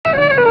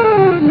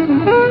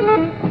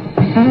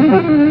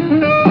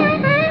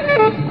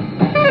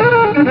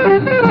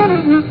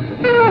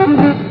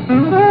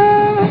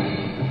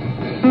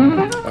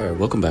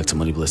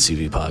Bliss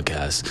TV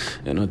podcast.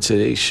 And on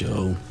today's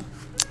show,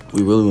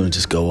 we really want to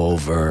just go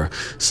over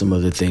some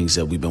of the things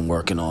that we've been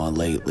working on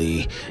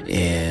lately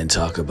and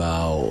talk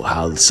about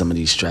how some of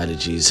these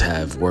strategies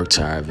have worked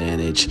to our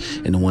advantage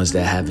and the ones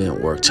that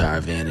haven't worked to our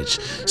advantage.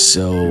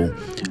 So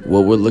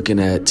what we're looking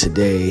at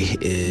today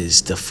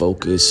is the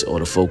focus or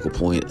the focal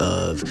point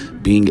of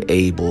being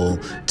able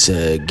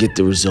to get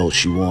the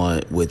results you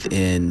want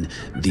within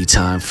the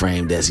time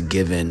frame that's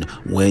given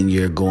when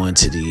you're going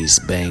to these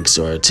banks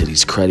or to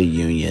these credit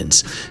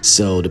unions.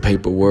 So the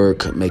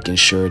paperwork, making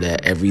sure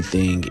that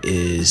everything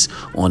is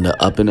on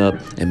the up and up,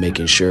 and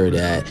making sure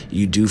that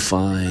you do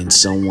find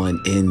someone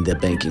in the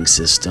banking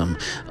system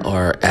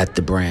or at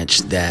the branch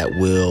that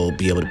will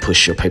be able to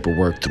push your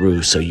paperwork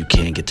through so you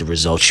can get the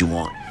results you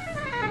want.